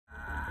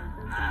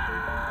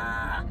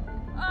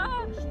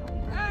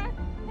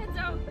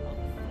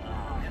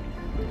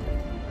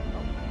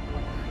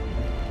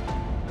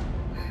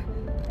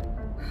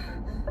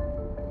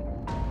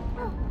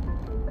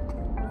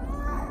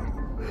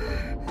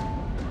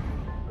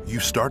You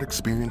start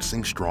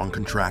experiencing strong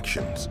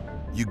contractions.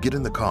 You get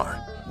in the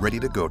car, ready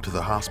to go to the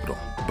hospital,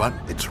 but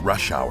it's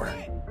rush hour.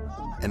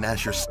 And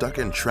as you're stuck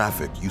in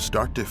traffic, you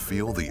start to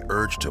feel the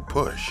urge to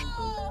push.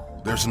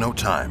 There's no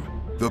time.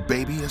 The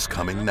baby is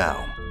coming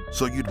now,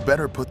 so you'd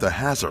better put the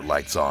hazard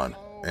lights on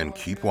and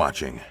keep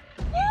watching.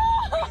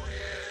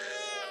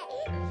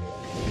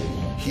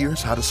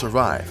 Here's how to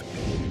survive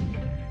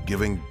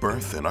giving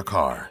birth in a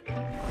car.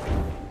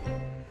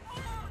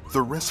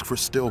 The risk for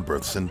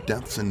stillbirths and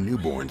deaths in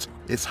newborns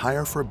is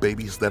higher for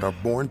babies that are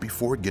born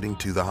before getting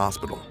to the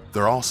hospital.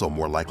 They're also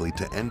more likely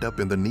to end up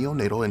in the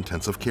neonatal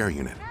intensive care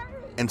unit.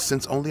 And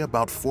since only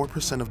about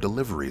 4% of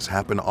deliveries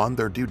happen on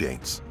their due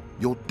dates,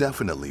 you'll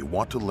definitely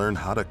want to learn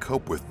how to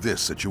cope with this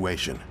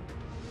situation.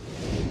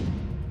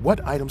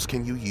 What items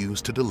can you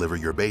use to deliver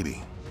your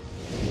baby?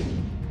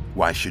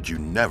 Why should you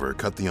never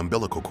cut the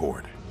umbilical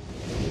cord?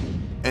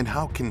 And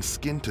how can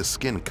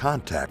skin-to-skin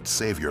contact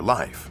save your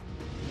life?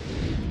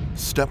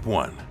 Step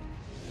 1.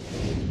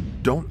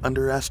 Don't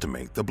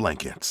underestimate the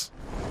blankets.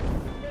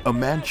 A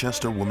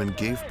Manchester woman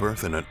gave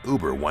birth in an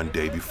Uber one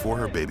day before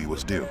her baby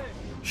was due.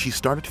 She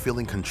started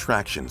feeling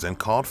contractions and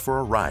called for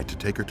a ride to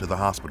take her to the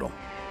hospital.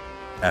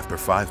 After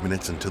 5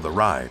 minutes into the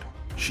ride,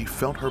 she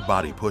felt her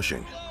body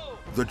pushing.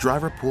 The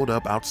driver pulled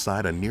up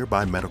outside a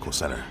nearby medical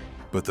center,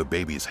 but the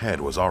baby's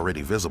head was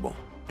already visible,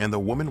 and the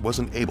woman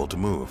wasn't able to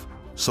move,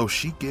 so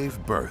she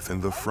gave birth in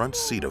the front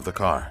seat of the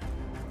car.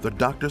 The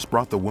doctors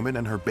brought the woman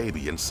and her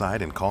baby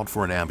inside and called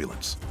for an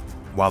ambulance.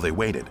 While they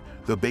waited,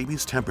 the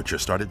baby's temperature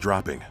started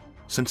dropping.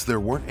 Since there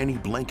weren't any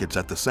blankets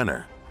at the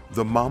center,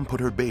 the mom put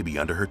her baby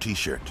under her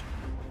t-shirt.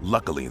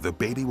 Luckily, the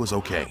baby was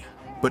okay,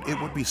 but it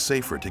would be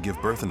safer to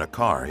give birth in a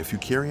car if you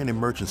carry an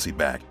emergency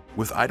bag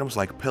with items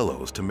like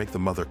pillows to make the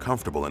mother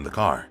comfortable in the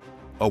car,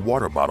 a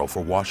water bottle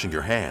for washing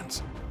your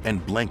hands,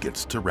 and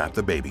blankets to wrap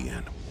the baby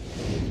in.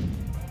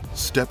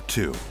 Step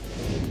 2.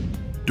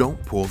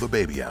 Don't pull the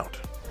baby out.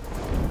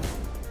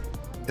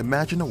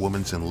 Imagine a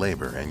woman's in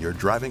labor and you're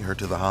driving her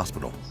to the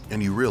hospital,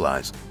 and you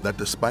realize that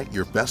despite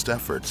your best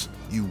efforts,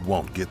 you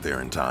won't get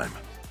there in time.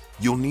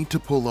 You'll need to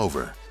pull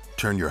over,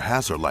 turn your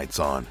hazard lights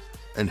on,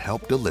 and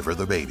help deliver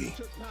the baby.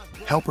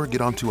 Help her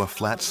get onto a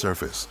flat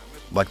surface,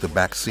 like the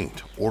back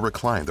seat, or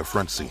recline the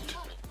front seat.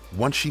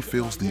 Once she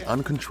feels the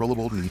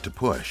uncontrollable need to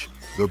push,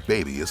 the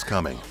baby is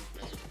coming.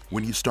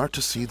 When you start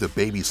to see the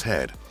baby's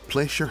head,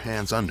 place your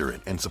hands under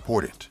it and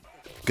support it.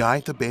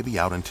 Guide the baby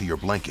out into your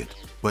blanket,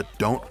 but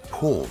don't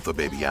pull the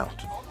baby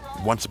out.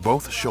 Once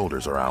both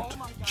shoulders are out,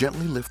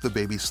 gently lift the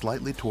baby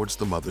slightly towards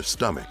the mother's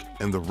stomach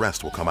and the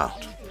rest will come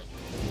out.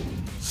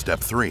 Step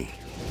 3.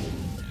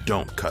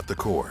 Don't cut the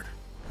cord.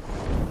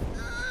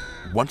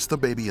 Once the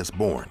baby is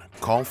born,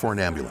 call for an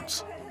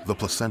ambulance. The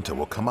placenta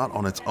will come out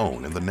on its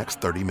own in the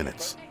next 30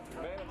 minutes.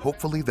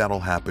 Hopefully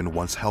that'll happen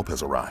once help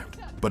has arrived.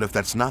 But if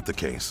that's not the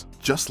case,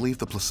 just leave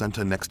the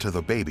placenta next to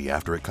the baby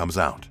after it comes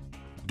out.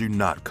 Do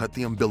not cut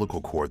the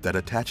umbilical cord that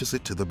attaches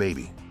it to the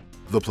baby.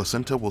 The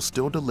placenta will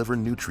still deliver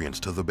nutrients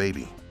to the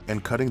baby,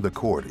 and cutting the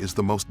cord is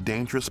the most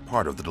dangerous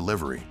part of the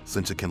delivery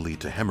since it can lead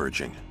to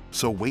hemorrhaging,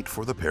 so wait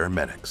for the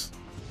paramedics.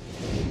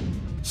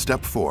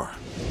 Step 4.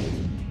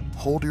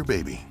 Hold your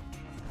baby.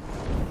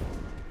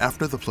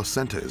 After the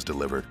placenta is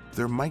delivered,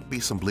 there might be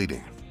some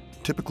bleeding.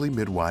 Typically,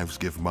 midwives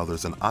give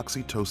mothers an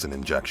oxytocin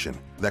injection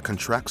that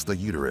contracts the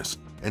uterus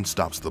and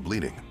stops the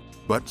bleeding.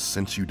 But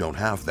since you don't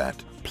have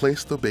that,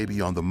 place the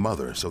baby on the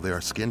mother so they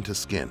are skin to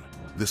skin.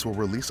 This will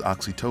release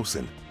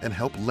oxytocin and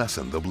help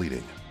lessen the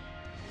bleeding.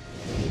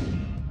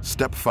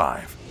 Step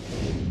 5.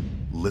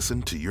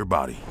 Listen to your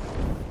body.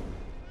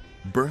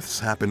 Births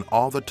happen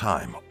all the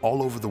time,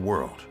 all over the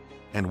world.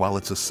 And while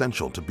it's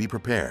essential to be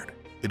prepared,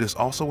 it is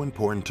also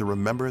important to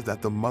remember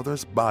that the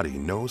mother's body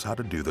knows how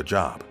to do the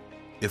job.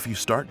 If you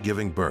start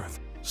giving birth,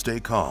 stay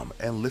calm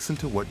and listen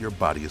to what your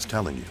body is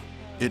telling you.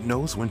 It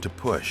knows when to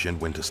push and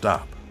when to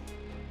stop.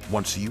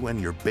 Once you and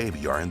your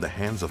baby are in the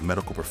hands of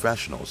medical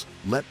professionals,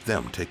 let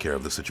them take care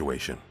of the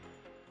situation.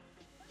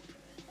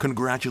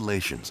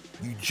 Congratulations,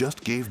 you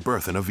just gave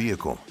birth in a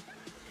vehicle.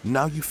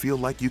 Now you feel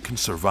like you can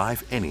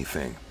survive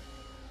anything.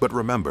 But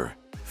remember,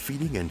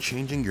 feeding and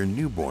changing your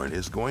newborn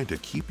is going to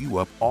keep you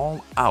up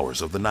all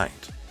hours of the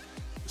night.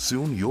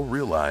 Soon you'll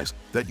realize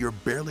that you're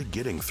barely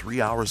getting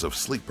 3 hours of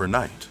sleep per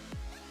night.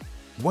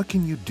 What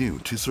can you do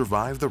to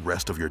survive the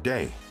rest of your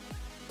day?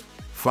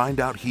 Find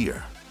out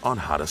here on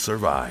How to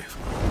Survive.